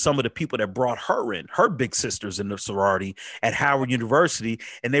some of the people that brought her in, her big sisters in the sorority at Howard University,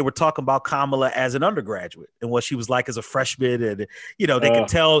 and they were talking about Kamala as an undergraduate and what she was like as a freshman, and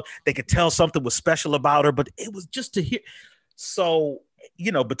they could tell something was special about her, but it was just to hear. So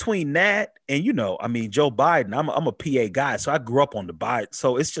between that and Joe Biden, I'm a PA guy, so I grew up on the Biden,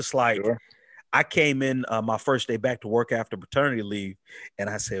 so it's just like. Sure. I came in my first day back to work after paternity leave, and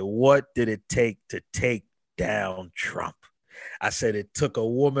I said, what did it take to take down Trump? I said, it took a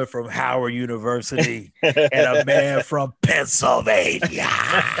woman from Howard University and a man from Pennsylvania.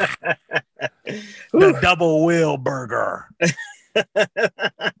 The double wheel burger.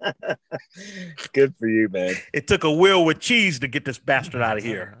 Good for you, man. It took a wheel with cheese to get this bastard out of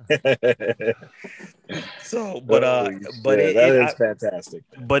here. So, but that is fantastic.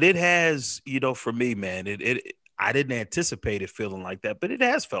 But it has, for me, man, I didn't anticipate it feeling like that, but it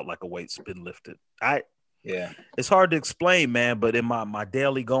has felt like a weight's been lifted. It's hard to explain, man, but in my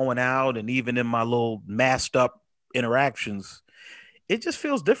daily going out and even in my little masked up interactions, it just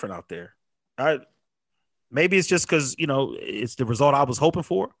feels different out there. Maybe it's just because, it's the result I was hoping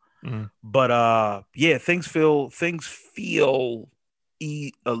for. Mm-hmm. But things feel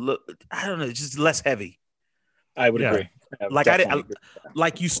I don't know, just less heavy. I would agree.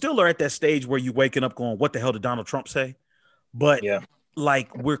 Like you still are at that stage where you're waking up going, what the hell did Donald Trump say? But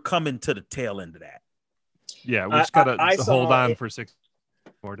like we're coming to the tail end of that. Yeah, we just gotta hold on for 6.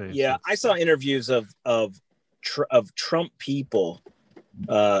 4 days. Yeah, I saw interviews of Trump people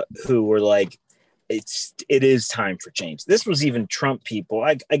who were like, it is time for change. This was even Trump people.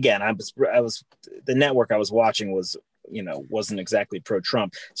 I was the network I was watching was, wasn't exactly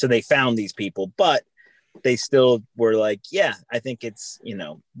pro-Trump, so they found these people, but they still were like, yeah, I think it's,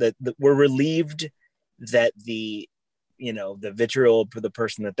 that we're relieved that the vitriol for the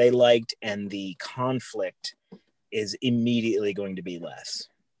person that they liked and the conflict is immediately going to be less.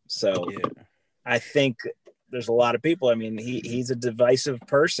 So yeah. I think there's a lot of people. I mean, he's a divisive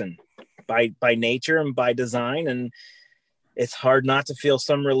person by nature and by design, and it's hard not to feel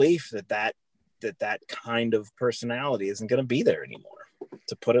some relief that kind of personality isn't going to be there anymore,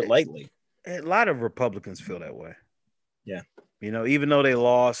 to put it lightly. A lot of Republicans feel that way. Yeah. Even though they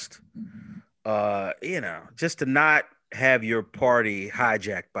lost, just to not have your party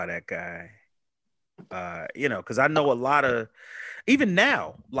hijacked by that guy, because I know a lot of, even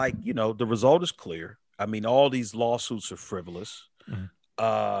now, like, the result is clear. I mean, all these lawsuits are frivolous.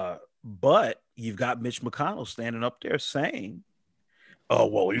 Mm-hmm. But you've got Mitch McConnell standing up there saying, oh,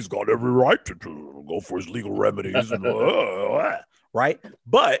 well, he's got every right to go for his legal remedies. And, right.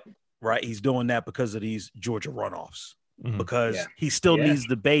 But, right, he's doing that because of these Georgia runoffs, mm-hmm. because he still needs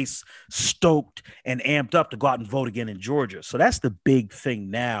the base stoked and amped up to go out and vote again in Georgia. So that's the big thing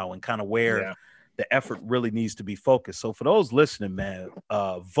now, and kind of where the effort really needs to be focused. So for those listening, man,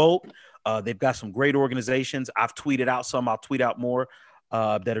 vote. They've got some great organizations. I've tweeted out some. I'll tweet out more.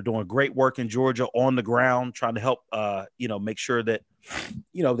 That are doing great work in Georgia on the ground, trying to help, make sure that,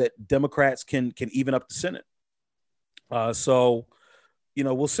 that Democrats can even up the Senate. So,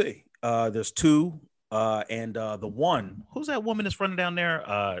 we'll see. There's two, and the one, who's that woman that's running down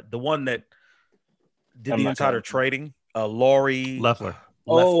there? The one that did the insider trading, Lori Loeffler.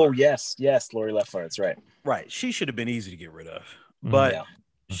 Oh, yes, Lori Loeffler. That's right. Right. She should have been easy to get rid of, but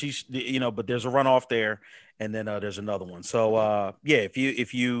she's, but there's a runoff there. And then there's another one. So,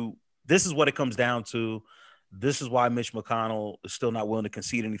 if you, this is what it comes down to. This is why Mitch McConnell is still not willing to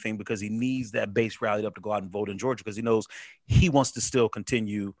concede anything, because he needs that base rallied up to go out and vote in Georgia, because he knows he wants to still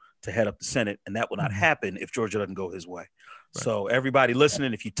continue to head up the Senate. And that will not happen if Georgia doesn't go his way. Right. So everybody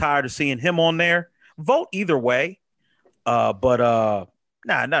listening, if you're tired of seeing him on there, vote either way.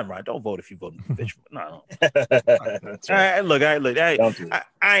 Nah, nothing right. Don't vote if you vote for Mitch. No. That's right.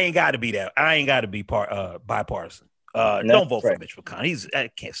 I ain't got to be that. I ain't got to be bipartisan. Don't vote for Mitch McConnell. I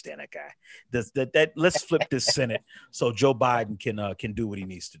can't stand that guy. Let's flip this Senate so Joe Biden can do what he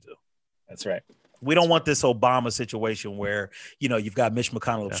needs to do. That's right. We don't want this Obama situation where, you've got Mitch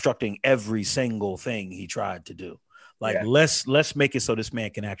McConnell obstructing every single thing he tried to do. Let's make it so this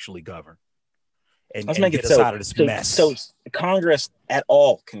man can actually govern. And get us out of this mess. So Congress at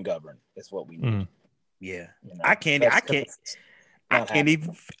all can govern is what we need. Yeah, I can't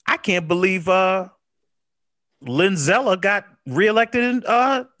believe Lynn Zella got reelected in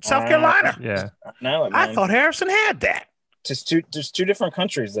South Carolina. Yeah, no, I thought Harrison had that. There's two different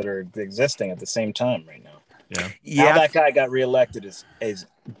countries that are existing at the same time right now. Yeah. How that guy got reelected is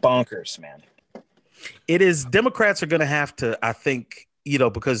bonkers, man. It is. Democrats are going to have to, I think,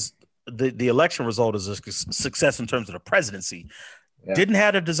 because the election result is a success in terms of the presidency. Didn't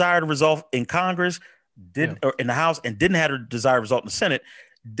have a desired result in Congress, or in the House, and didn't have a desired result in the Senate.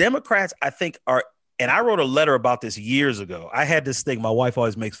 Democrats, I think, are, and I wrote a letter about this years ago. I had this thing. My wife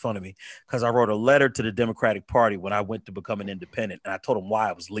always makes fun of me because I wrote a letter to the Democratic Party when I went to become an independent, and I told them why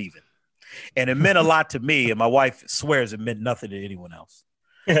I was leaving. And it meant a lot to me, and my wife swears it meant nothing to anyone else.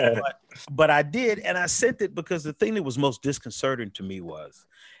 But I did, and I sent it because the thing that was most disconcerting to me was,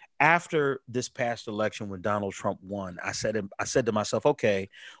 after this past election, when Donald Trump won, I said to myself, okay,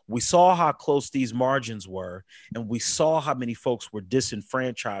 we saw how close these margins were, and we saw how many folks were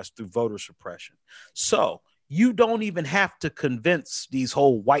disenfranchised through voter suppression. So you don't even have to convince these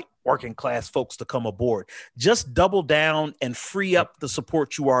whole white working class folks to come aboard. Just double down and free up the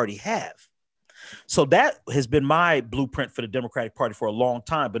support you already have. So that has been my blueprint for the Democratic Party for a long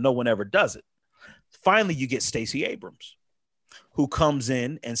time, but no one ever does it. Finally, you get Stacey Abrams, who comes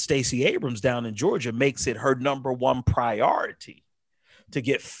in, and Stacey Abrams down in Georgia makes it her number one priority to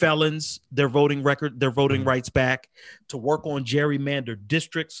get felons their voting rights back, to work on gerrymandered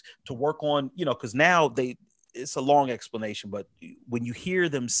districts, to work on, because now it's a long explanation, but when you hear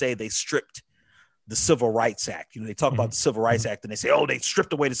them say they stripped the Civil Rights Act. They talk about the Civil Rights Act and they say, oh, they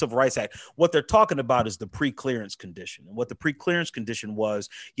stripped away the Civil Rights Act. What they're talking about is the pre-clearance condition. And what the pre-clearance condition was,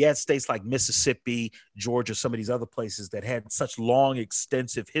 you had states like Mississippi, Georgia, some of these other places that had such long,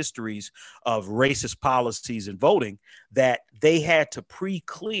 extensive histories of racist policies and voting that they had to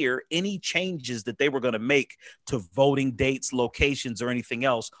pre-clear any changes that they were going to make to voting dates, locations, or anything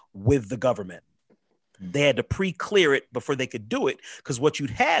else with the government. They had to pre-clear it before they could do it, because what you'd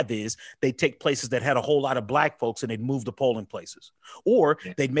have is they'd take places that had a whole lot of black folks and they'd move the polling places, or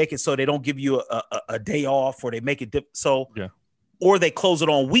they'd make it so they don't give you a day off, or they make it or they close it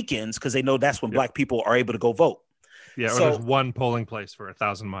on weekends because they know that's when black people are able to go vote. Yeah, or there's one polling place for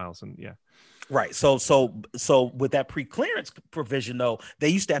 1,000 miles, and right. So with that pre-clearance provision, though, they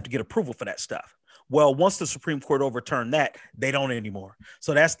used to have to get approval for that stuff. Well, once the Supreme Court overturned that, they don't anymore.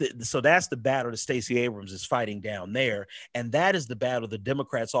 So that's the battle that Stacey Abrams is fighting down there, and that is the battle the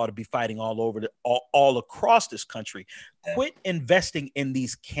Democrats ought to be fighting all across this country. Quit investing in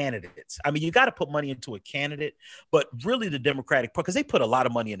these candidates. I mean, you got to put money into a candidate, but really the Democratic, because they put a lot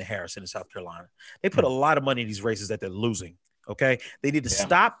of money into Harrison in South Carolina. They put a lot of money in these races that they're losing. Okay, they need to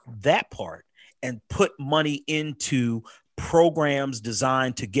stop that part and put money into programs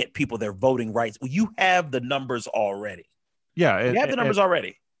designed to get people their voting rights. Well, you have the numbers already. Yeah, you have the numbers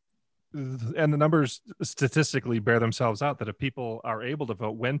already. And the numbers statistically bear themselves out that if people are able to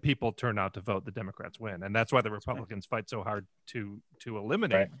vote, when people turn out to vote, the Democrats win. And that's why the Republicans fight so hard to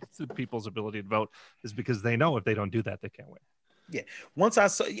eliminate people's ability to vote, is because they know if they don't do that, they can't win. Yeah. Once I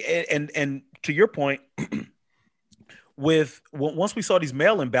saw, and to your point, once we saw these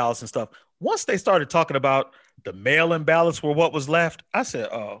mail-in ballots and stuff, once they started talking about the mail-in ballots were what was left, I said,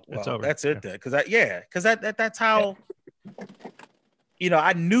 "Oh, well, that's it then." Because that's how,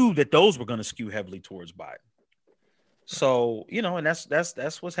 I knew that those were going to skew heavily towards Biden. So and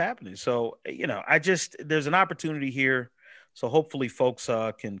that's what's happening. So there's an opportunity here. So hopefully, folks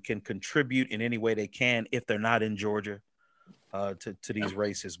can contribute in any way they can if they're not in Georgia to these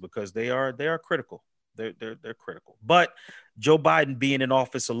races, because they are critical. They're critical. But Joe Biden being in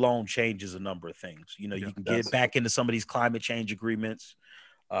office alone changes a number of things. You can get back into some of these climate change agreements.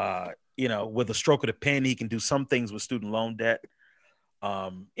 With a stroke of the pen, he can do some things with student loan debt.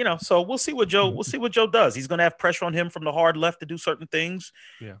 So we'll see what Joe does. He's going to have pressure on him from the hard left to do certain things.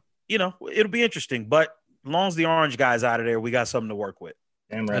 Yeah. It'll be interesting. But as long as the orange guy's out of there, we got something to work with.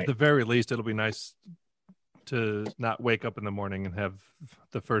 Damn right. At the very least, it'll be nice to not wake up in the morning and have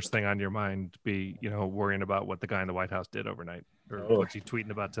the first thing on your mind be, worrying about what the guy in the White House did overnight, or what's he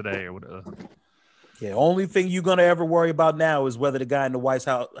tweeting about today, or whatever. Yeah, only thing you're gonna ever worry about now is whether the guy in the White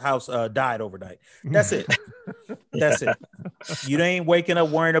House died overnight. That's it. That's it. You ain't waking up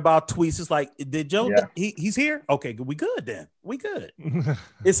worrying about tweets. It's like, did Joe? Yeah. He's here. Okay, we good then. We good.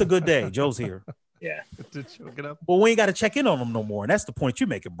 It's a good day. Joe's here. Yeah. Well, we ain't got to check in on him no more. And that's the point you're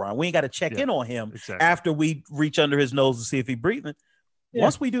making, Brian. We ain't got to check in on him after we reach under his nose to see if he's breathing. Yeah.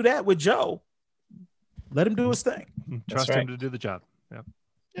 Once we do that with Joe, let him do his thing. Trust him to do the job. Yeah.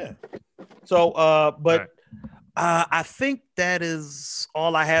 Yeah. So, I think that is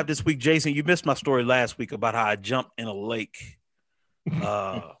all I have this week. Jason, you missed my story last week about how I jumped in a lake.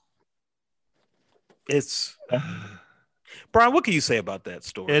 It's... Brian, what can you say about that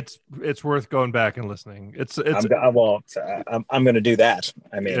story? It's worth going back and listening. I'm going to do that.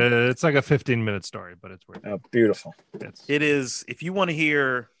 I mean, it's like a 15-minute story, but it's worth it. Oh, beautiful. It is. If you want to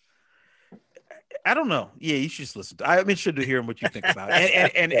hear, I don't know. Yeah, you should just listen. I'm interested to hear what you think about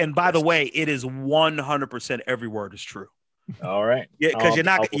it. And by the way, it is 100% every word is true. All right. Yeah, because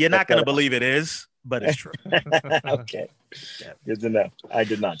you're not going to believe it is, but it's true. Okay. Yeah. Good to know. I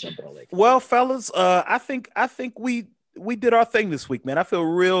did not jump in a lake. Well, fellas, I think we did our thing this week, man. I feel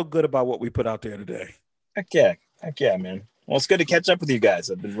real good about what we put out there today. Heck yeah, man. Well, it's good to catch up with you guys.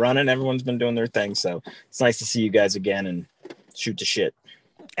 I've been running. Everyone's been doing their thing. So it's nice to see you guys again and shoot the shit.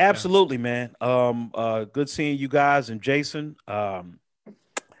 Absolutely, man. Good seeing you guys and Jason. Don't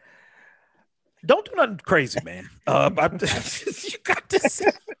do nothing crazy, man. You got this.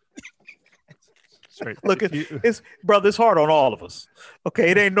 Look, it's hard on all of us. Okay,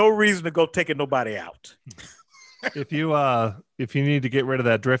 it ain't no reason to go taking nobody out. If you need to get rid of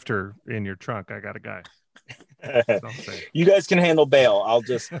that drifter in your trunk, I got a guy. You guys can handle bail. I'll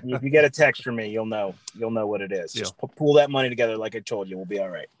just, if you get a text from me, you'll know what it is. Just pull that money together, like I told you. We'll be all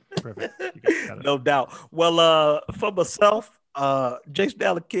right. Perfect. No doubt. Well, for myself, Jason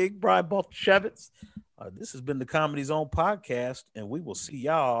Allen King, Brian Baltashevitz, this has been the Comedy Zone podcast, and we will see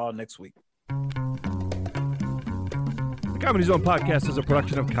y'all next week. Comedy Zone Podcast is a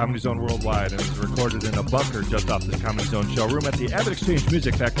production of Comedy Zone Worldwide and is recorded in a bunker just off the Comedy Zone showroom at the Abbott Exchange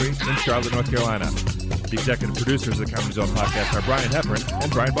Music Factory in Charlotte, North Carolina. The executive producers of the Comedy Zone Podcast are Brian Heffron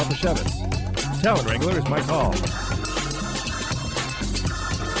and Brian Baltashevitz. Talent Wrangler is Mike Hall.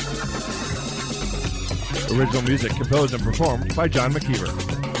 Original music composed and performed by John McKeever.